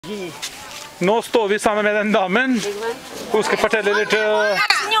Nå står vi sammen med den damen. Hun skal fortelle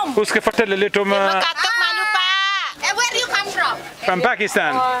litt om Where do you come from? from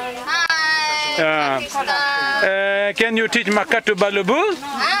Pakistan. Can you teach Makatu Balubu?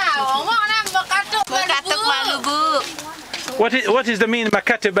 What is the mean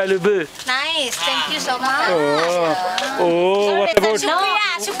Makatu Balubu? Nice, thank you so much. What about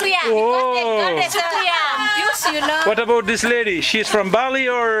Shukriya. what about this lady? She's from Bali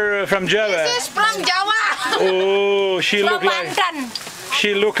or from Java? This is from Java. Oh, she look like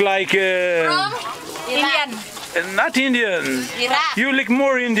From Indian. not Indian. Iraq. You look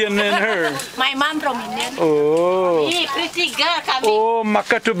more Indian than her. My mom from Indian. Oh, Pretty girl coming. oh,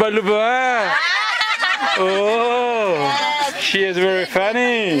 Makatu Baluba. Oh, she is very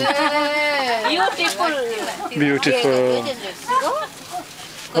funny. Beautiful.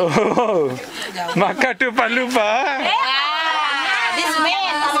 Oh, Makatu Baluba. This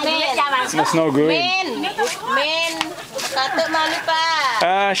man. That's no good. Men. Kata Malupa.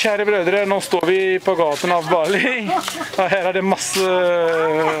 Kjære brødre, nå står vi på gaten av Bali, og her er det masse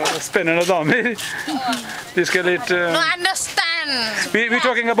spennende damer. Vi skal litt... No understand. We're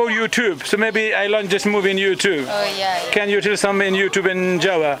talking about YouTube, so maybe I'll just move in YouTube. Oh yeah. Can you tell some in YouTube in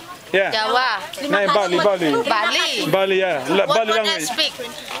Java? Yeah. Java. No, Bali. Bali. Bali, yeah. What Bali I language. speak?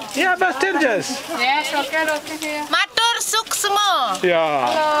 Yeah, but tell just. Yes, okay. Matur suksmo. Yeah.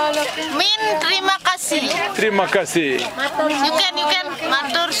 Min terima kasih. Terima kasih. You can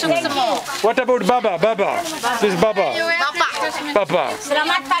matur suksmo. What about Baba? This is Baba. Papa.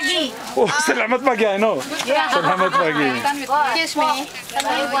 Selamat pagi. Oh, selamat pagi, I know. Selamat pagi. Excuse me.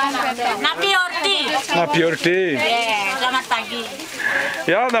 Napiorti. Selamat pagi.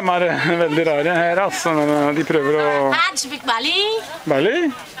 Ja, de er veldig rare her, altså, når de prøver å... Speak Bali.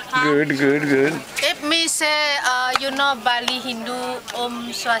 Bali? Good. If me say, you know Bali Hindu Om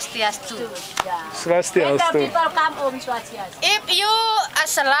Swastiastu. Swastiastu. Come Om Swastiastu. If you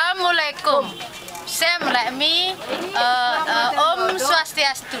Assalamualaikum, same like me, Om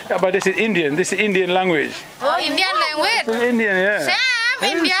Swastiastu. Yeah, but this is Indian language. Oh, Indian language. This is Indian, yeah. Same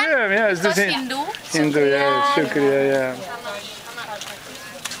Indian. Same, yeah, it's the Because same. Hindu. Yeah, Shukriya, yeah.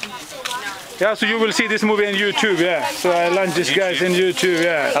 Yeah, so you will see this movie on YouTube, yeah. So I launched this guys in YouTube,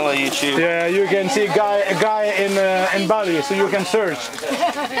 yeah. Hello YouTube. Yeah, you can see a guy in Bali, so you can search.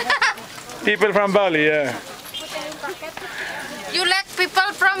 People from Bali, yeah. You like people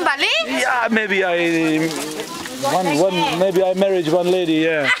from Bali? Yeah, maybe I married one lady,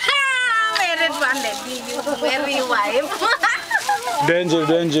 yeah. Married one lady, you very wife. Danger.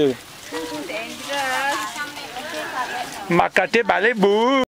 Dangerous. Makate Bali boo.